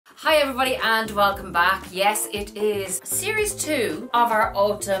Hi everybody and welcome back. Yes, it is series 2 of our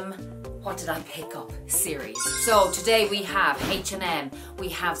autumn What Did I Pick Up series. So today we have H&M, we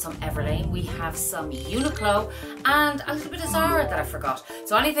have some EVERLANE, we have some UNIQLO and a little bit of Zara that I forgot.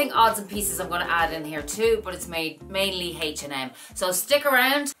 So anything odds and pieces I'm going to add in here too, but it's made mainly H&M. So stick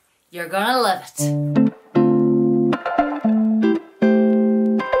around, you're gonna love it.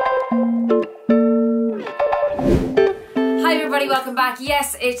 Welcome back.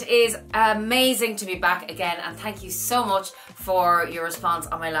 Yes, it is amazing to be back again and thank you so much for your response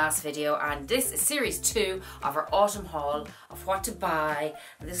on my last video, and this is series 2 of our autumn haul of what to buy.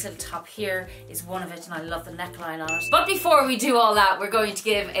 And this little top here is one of it and I love the neckline on it. But before we do all that, we're going to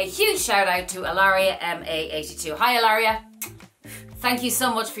give a huge shout out to Ilaria MA82. Hi Ilaria. Thank you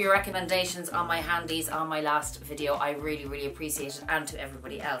so much for your recommendations on my handies on my last video. I really appreciate it, and to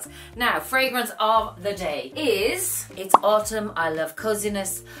everybody else. Now, fragrance of the day is, it's autumn. I love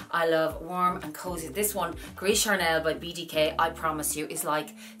coziness. I love warm and cozy. This one, Gris Charnel by BDK, I promise you, is like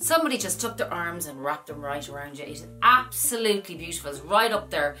somebody just took their arms and wrapped them right around you. It is absolutely beautiful. It's right up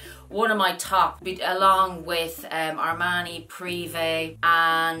there. One of my top, along with Armani, Privé,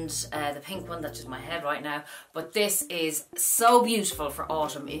 and the pink one that's in my head right now. But this is so beautiful for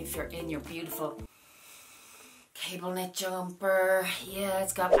autumn if you're in your beautiful cable knit jumper. Yeah,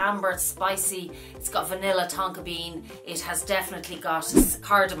 it's got amber, it's spicy, it's got vanilla, tonka bean, it has definitely got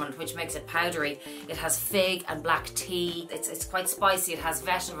cardamom, which makes it powdery, it has fig and black tea, it's quite spicy, it has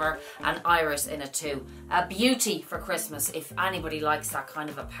vetiver and iris in it too. A beauty for Christmas if anybody likes that kind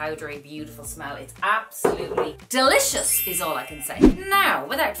of a powdery, beautiful smell. It's absolutely delicious is all I can say. Now,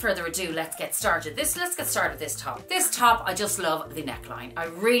 without further ado, let's get started. Let's get started this top. This top, I just love the neckline. I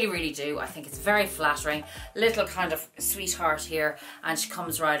really do. I think it's very flattering. Little kind of sweetheart here, and she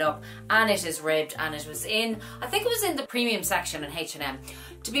comes right up, and it is ribbed, and it was in, I think it was in the premium section in H&M.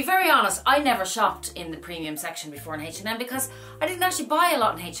 To be very honest, I never shopped in the premium section before in H&M because I didn't actually buy a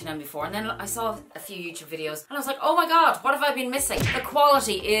lot in H&M before, and then I saw a few YouTube videos and I was like, oh my god, what have I been missing? The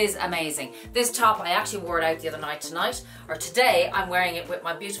quality is amazing. This top, I actually wore it out the other night today. I'm wearing it with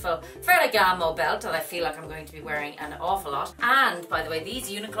my beautiful Ferragamo belt that I feel like I'm going to be wearing an awful lot. And by the way, these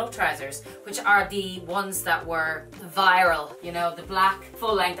UNIQLO trousers, which are the ones that were viral, you know, the black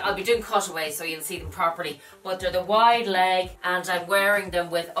full length. I'll be doing cutaways so you'll see them properly, but they're the wide leg, and I'm wearing them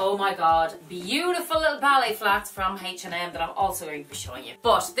with, oh my god, beautiful little ballet flats from H&M that I'm also going to be showing you.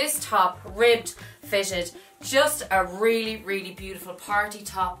 But this top, ribbed, fitted, just a really beautiful party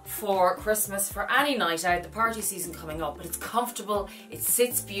top for Christmas, for any night out, the party season coming up. But it's comfortable, it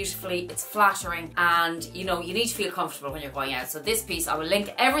sits beautifully, it's flattering, and you know, you need to feel comfortable when you're going out. So this piece, I will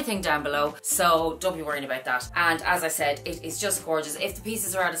link everything down below, so don't be worrying about that. And as I said, it is just gorgeous. If the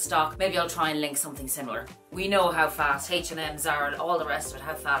pieces are out of stock, maybe I'll try and link something similar. We know how fast H&M, Zara and all the rest of it,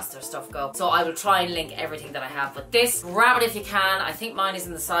 how fast their stuff go. So I will try and link everything that I have. But this, grab it if you can. I think mine is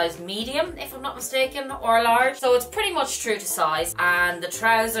in the size medium, if I'm not mistaken, or large. So it's pretty much true to size. And the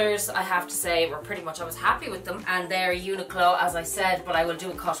trousers, I have to say, were pretty much, I was happy with them. And they're UNIQLO, as I said, but I will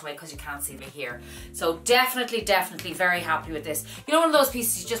do a cutaway because you can't see me here. So definitely very happy with this. You know, one of those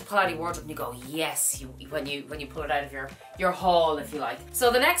pieces you just pull out of your wardrobe and you go, yes, when you pull it out of your haul, if you like.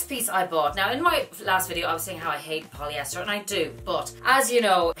 So the next piece I bought, now in my last video I was saying how I hate polyester, and I do, but as you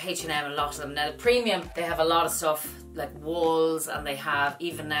know, H&M, a lot of them, now the premium, they have a lot of stuff like wools, and they have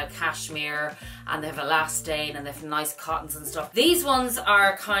even now cashmere, and they have elastane, and they have nice cottons and stuff. These ones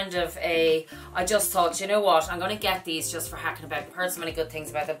are kind of I just thought, you know what, I'm gonna get these just for hacking about. I've heard so many good things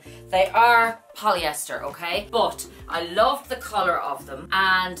about them. They are polyester, okay, but I loved the colour of them,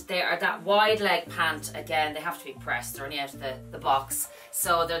 and they are that wide leg pant. Again, they have to be pressed, they're only out of the box,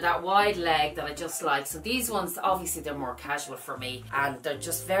 so they're that wide leg that I just like. So these ones, obviously they're more casual for me, and they're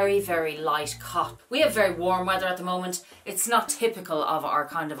just very light cotton. We have very warm weather at the moment. It's not typical of our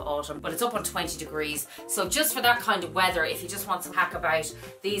kind of autumn, but it's up on 20 degrees, so just for that kind of weather, if you just want some hack about,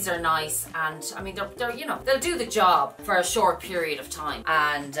 these are nice. And I mean, they're you know, they'll do the job for a short period of time.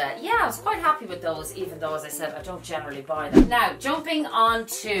 And yeah, I was quite happy with those, even though, as I said, I don't generally buy them. Now, jumping on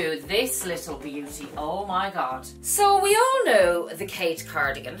to this little beauty, oh my god. So we all know the Kate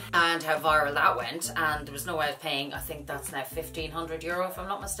cardigan and how viral that went, and there was no way of paying, I think that's now 1,500 euro if I'm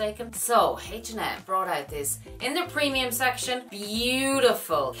not mistaken. So H&M brought out this in their premium section,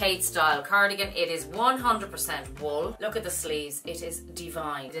 beautiful Kate style cardigan. It is 100% wool. Look at the sleeves, it is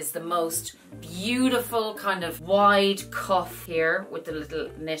divine. It is the most beautiful kind of wide cuff here with the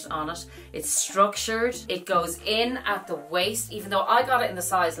little knit on it. It's structured. It goes in at the waist, even though I got it in the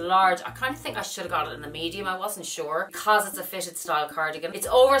size large. I kind of think I should have got it in the medium. I wasn't sure because it's a fitted style cardigan. It's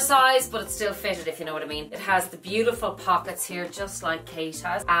oversized, but it's still fitted, if you know what I mean. It has the beautiful pockets here, just like Kate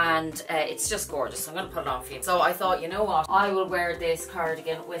has, and it's just gorgeous. So I'm going to put it on for you. So I thought, you know what? I will wear this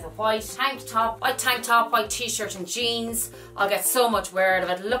cardigan with a white tank top, white t-shirt and jeans. I'll get so much wear out of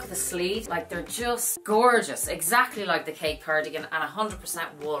it. Look at the sleeves. Like, they're just gorgeous. Exactly like the Kate cardigan, and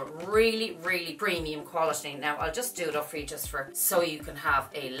 100% wool. Really, really premium quality. Now, I'll just do it up for you just so you can have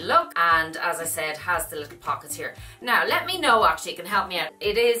a look. And as I said, has the little pockets here. Now, let me know, actually, you can help me out.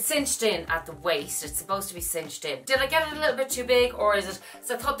 It is cinched in at the waist. It's supposed to be cinched in. Did I get it a little bit too big, or is it,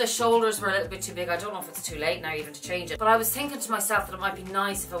 so I thought the shoulders were a little bit too big. I don't know if it's too late now even to change it, but I was thinking to myself that it might be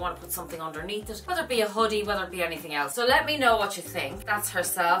nice if I want to put something underneath it, whether it be a hoodie, whether it be anything else. So let me know what you think. That's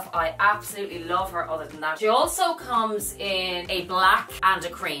herself. I absolutely love her. Other than that, she also comes in a black and a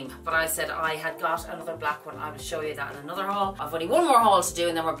cream, but I said I had got another black one. I will show you that in another haul. I've only one more haul to do,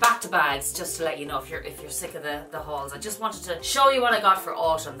 and then we're back to bags, just to let you know if you're sick of the hauls. I just wanted to show you what I got for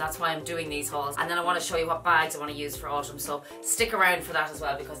autumn. That's why I'm doing these hauls, and then I want to show you what bags I want to use for autumn. So stick around for that as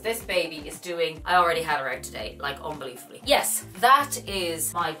well, because this baby is doing, I already had her out today, like unbelievably. Yes, that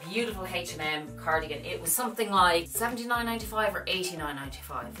is my beautiful H&M cardigan. It was something like $79.95 or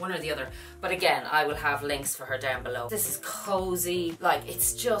 $89.95, one or the other. But again, I will have links for her down below. This is cozy, like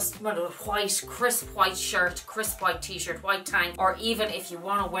it's just white, crisp white shirt, crisp white t-shirt, white tank, or even if you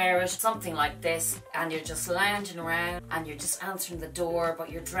want to wear it, something like this, and you're just lounging around and you're just answering the door,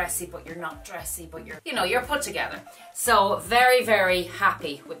 but you're dressy, but you're not dressy, but you're, you know, you're put together. So very, very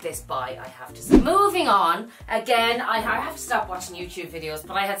happy with this buy, I have to say. Moving on, again, I have to stop watching YouTube videos,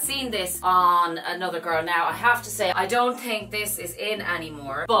 but I had seen this on another girl. Now, I have to say, I don't think this is in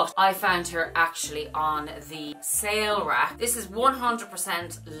anymore, but I found her actually on the sale rack. This is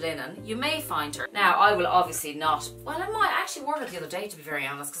 100% linen. You may find her. Now, I will obviously not, well, I might actually wore it the other day, to be very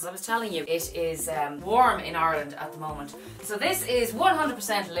honest, because I was telling you, it is warm in Ireland at the moment. So this is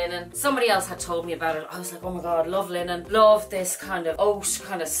 100% linen. Somebody else had told me about it. I was like, oh my God, love linen. Love this kind of oat,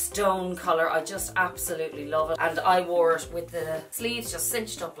 kind of stone color. I just absolutely love it. And I wore it with the sleeves just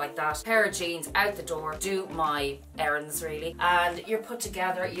cinched up like that. Pair of jeans, out the door, do my errands really. And you're put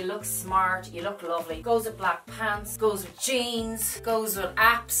together, you look smart, you look lovely. Goes with black pants, goes with jeans, goes with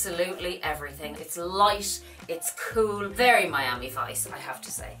absolutely everything. It's light, it's cool, very Miami Vice, I have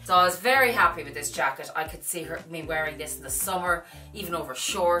to say. So I was very happy with this jacket. I could see me wearing this in the summer, even over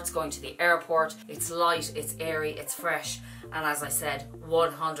shorts, going to the airport. It's light, it's airy, it's fresh. And as I said,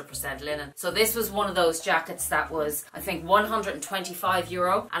 100% linen. So this was one of those jackets that was, I think,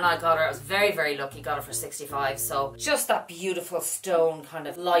 €125, and I got her, I was very, very lucky, got her for 65. So just that beautiful stone kind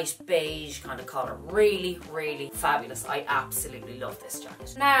of light beige kind of color. Really, really fabulous. I absolutely love this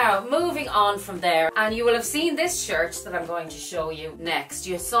jacket. Now, moving on from there, and you will have seen this shirt that I'm going to show you next.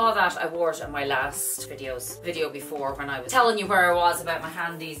 You saw that I wore it in my last video before when I was telling you where I was about my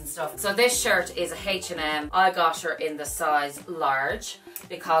handies and stuff. So this shirt is a H&M. I got her in the size large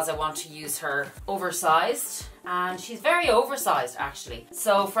because I want to use her oversized, and she's very oversized actually.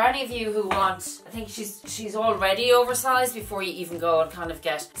 So for any of you who want, I think she's already oversized before you even go and kind of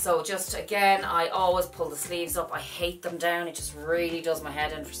get, so just again, I always pull the sleeves up. I hate them down, it just really does my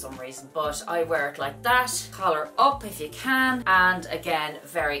head in for some reason, but I wear it like that, collar up if you can, and again,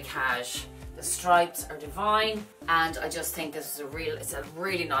 very cash. The stripes are divine, and I just think this is it's a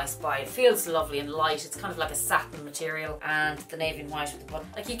really nice buy. It feels lovely and light. It's kind of like a satin material, and the navy and white with the button.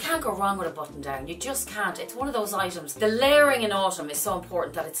 Like, you can't go wrong with a button down. You just can't. It's one of those items. The layering in autumn is so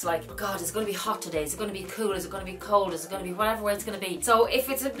important that it's like, oh God, is it going to be hot today? Is it going to be cool? Is it going to be cold? Is it going to be whatever way it's going to be? So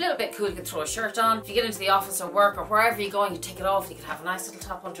if it's a little bit cool, you can throw a shirt on. If you get into the office or work or wherever you're going, you take it off. You can have a nice little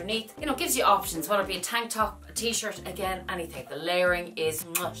top underneath. You know, gives you options, whether it be a tank top, a t-shirt, again, anything. The layering is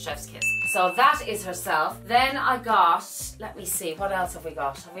chef's kiss. So that is herself. Then I got, let me see, what else have we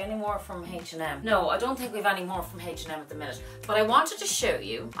got? Have we any more from H&M? No, I don't think we've any more from H&M at the minute. But I wanted to show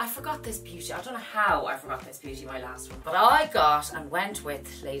you, I forgot this beauty. I don't know how I forgot this beauty, my last one. But I got and went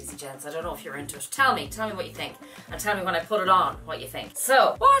with, ladies and gents, I don't know if you're into it. Tell me what you think. And tell me when I put it on what you think.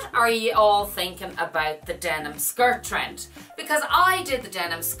 So, what are you all thinking about the denim skirt trend? Because I did the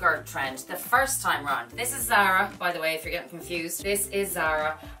denim skirt trend the first time round. This is Zara, by the way, if you're getting confused. This is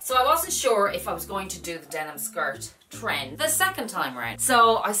Zara. So I wasn't sure if I was going to do the denim skirt trend the second time around.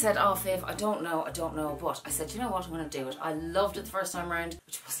 So I said, oh Viv, I don't know, but I said, you know what, I'm going to do it. I loved it the first time around,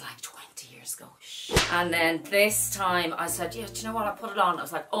 which was like 20 20 years ago. Shh. And then this time I said, yeah, do you know what? I put it on. I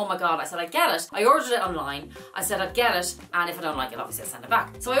was like, oh my God. I said, I get it. I ordered it online. I said, I'd get it. And if I don't like it, obviously I'll send it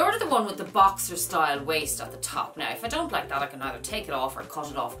back. So I ordered the one with the boxer style waist at the top. Now, if I don't like that, I can either take it off or cut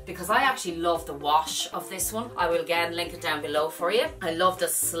it off, because I actually love the wash of this one. I will again link it down below for you. I love the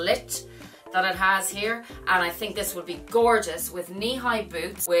slit that it has here, and I think this would be gorgeous with knee-high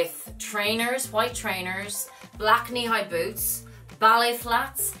boots, with trainers, white trainers, black knee-high boots, ballet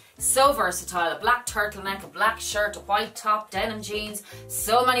flats. So versatile, a black turtleneck, a black shirt, a white top, denim jeans.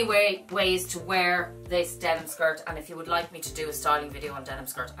 So many ways to wear this denim skirt, and if you would like me to do a styling video on denim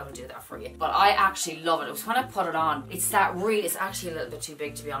skirt, I will do that for you. But I actually love it. It was when I put it on, it's actually a little bit too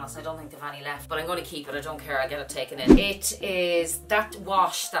big, to be honest. I don't think there's any left, but I'm going to keep it. I don't care, I get it taken in. It is that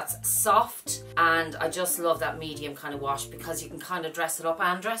wash that's soft, and I just love that medium kind of wash, because you can kind of dress it up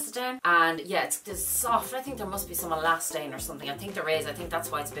and dress it down. And yeah, it's soft. I think there must be some elastane or something. I think there is. I think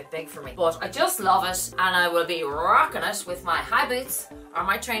that's why it's a bit big for me, but I just love it, and I will be rocking it with my high boots or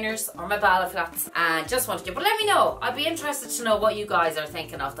my trainers or my ballet flats. And just wanted to, but let me know, I'd be interested to know what you guys are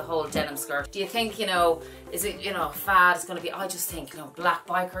thinking of the whole denim skirt. Do you think, you know, is it, you know, fad? It's going to be, I just think, you know, black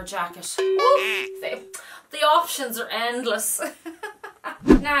biker jacket. The options are endless.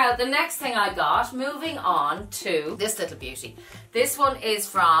 Now, the next thing I got, moving on to this little beauty. This one is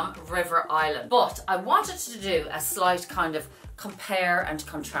from River Island, but I wanted to do a slight kind of compare and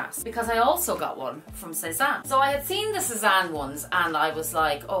contrast, because I also got one from Cezanne. So I had seen the Cezanne ones and I was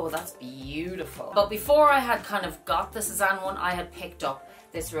like, oh, that's beautiful. But before I had kind of got the Cezanne one, I had picked up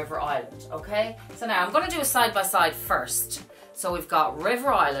this River Island, okay? So now I'm going to do a side by side first. So we've got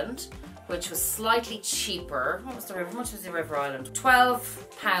River Island, which was slightly cheaper. What was the River? How much was the River Island?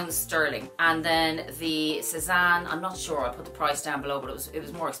 £12 sterling. And then the Cezanne, I'm not sure, I put the price down below, but it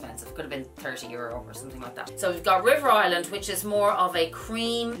was more expensive. It could have been €30 or something like that. So we've got River Island, which is more of a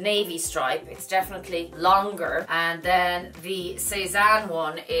cream navy stripe. It's definitely longer. And then the Cezanne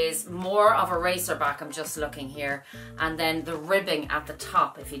one is more of a racer back. I'm just looking here. And then the ribbing at the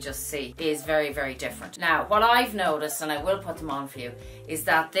top, if you just see, is very, very different. Now, what I've noticed, and I will put them on for you, is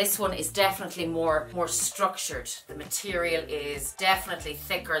that this one is definitely more structured. The material is definitely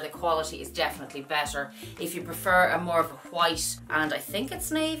thicker, the quality is definitely better. If you prefer a more of a white, and I think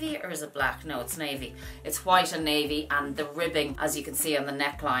it's navy, or is it black? No, it's navy. It's white and navy, and the ribbing, as you can see on the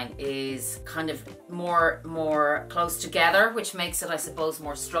neckline, is kind of more close together, which makes it, I suppose,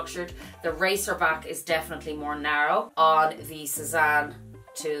 more structured. The racer back is definitely more narrow on the Cezanne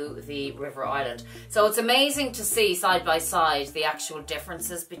to the River Island. So it's amazing to see side by side the actual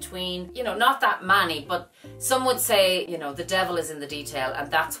differences between, you know, not that many, but some would say, you know, the devil is in the detail,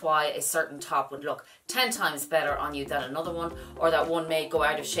 and that's why a certain top would look 10 times better on you than another one, or that one may go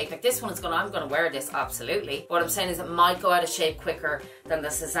out of shape. Like this one is I'm going to wear this, absolutely. What I'm saying is it might go out of shape quicker than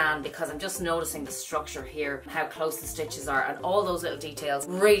the Cezanne, because I'm just noticing the structure here, how close the stitches are, and all those little details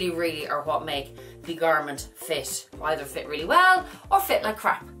really are what make the garment fit. Either fit really well or fit like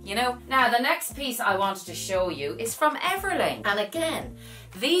crap, you know? Now, the next piece I wanted to show you is from EVERLANE. And again,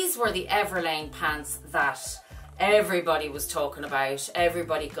 these were the EVERLANE pants that everybody was talking about,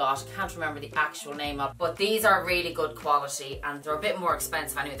 everybody got. I can't remember the actual name of, but these are really good quality, and they're a bit more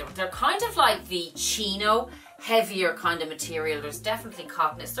expensive anyway. They're kind of like the chino, heavier kind of material. There's definitely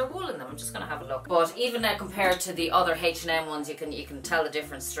cotton. Is there wool in them? I'm just going to have a look. But even now, compared to the other H&M ones, you can tell the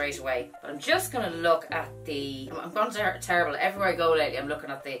difference straight away. But I'm just going to look at the, I'm going to terrible. Everywhere I go lately, I'm looking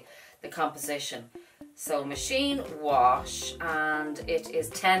at the composition. So machine wash, and it is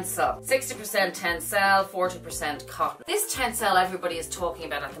tencel. 60% tencel, 40% cotton. This tencel everybody is talking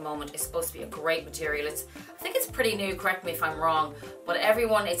about at the moment is supposed to be a great material. I think it's pretty new, correct me if I'm wrong, but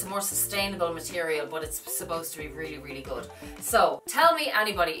it's a more sustainable material, but it's supposed to be really good. So tell me,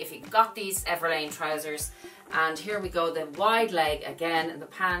 anybody, if you got these EVERLANE trousers. And here we go, the wide leg again, and the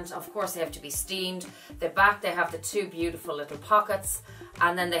pant, of course they have to be steamed. The back, they have the two beautiful little pockets,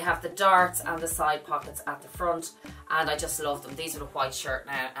 and then they have the darts and the side pockets at the front, and I just love them. These are the white shirt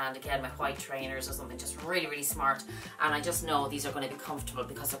now, and again my white trainers or something, just really smart, and I just know these are going to be comfortable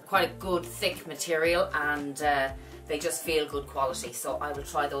because they're quite a good thick material, and they just feel good quality. So I will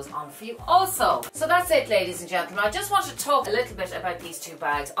try those on for you also. So that's it, ladies and gentlemen. I just wanted to talk a little bit about these two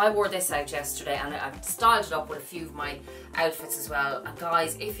bags. I wore this out yesterday, and I styled it up with a few of my outfits as well. And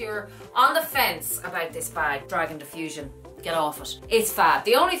guys, if you're on the fence about this bag, Dragon Diffusion, get off it. It's fab.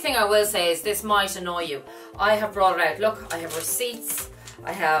 The only thing I will say is this might annoy you. I have brought it out. Look, I have receipts.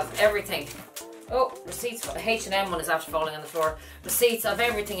 I have everything. Oh, receipts. The H&M one is after falling on the floor. Receipts of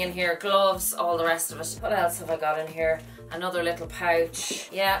everything in here. Gloves, all the rest of it. What else have I got in here? Another little pouch.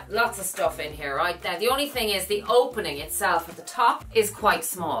 Yeah, lots of stuff in here, right? Now, the only thing is the opening itself at the top is quite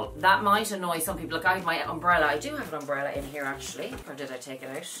small. That might annoy some people. Look, I have my umbrella. I do have an umbrella in here, actually. Or did I take it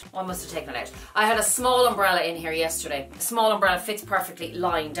out? Oh, I must have taken it out. I had a small umbrella in here yesterday. A small umbrella fits perfectly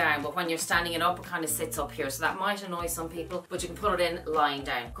lying down, but when you're standing it up, it kind of sits up here. So that might annoy some people, but you can put it in lying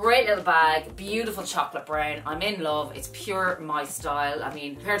down. Great little bag. Beautiful chocolate brown. I'm in love. It's pure my style. I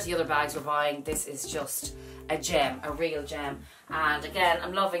mean, compared to the other bags we're buying, this is just a gem, a real gem. And again,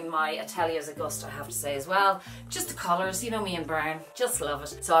 I'm loving my Ateliers Auguste, I have to say as well. Just the colours, you know me in brown, just love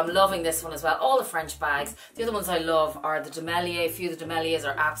it. So I'm loving this one as well. All the French bags. The other ones I love are the Demelier. A few of the Demeliers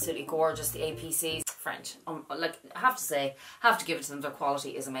are absolutely gorgeous. The APCs, French. Like, I have to say, have to give it to them. Their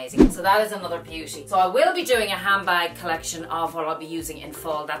quality is amazing. So that is another beauty. So I will be doing a handbag collection of what I'll be using in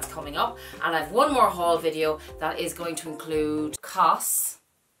fall. That's coming up. And I have one more haul video that is going to include CROCE,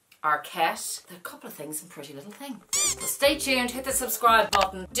 Arquette, a couple of things, and Pretty Little Thing. So stay tuned, hit the subscribe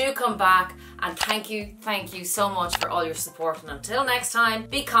button, do come back, and thank you so much for all your support. And until next time,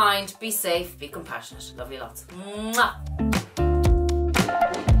 be kind, be safe, be compassionate. Love you lots. Mwah.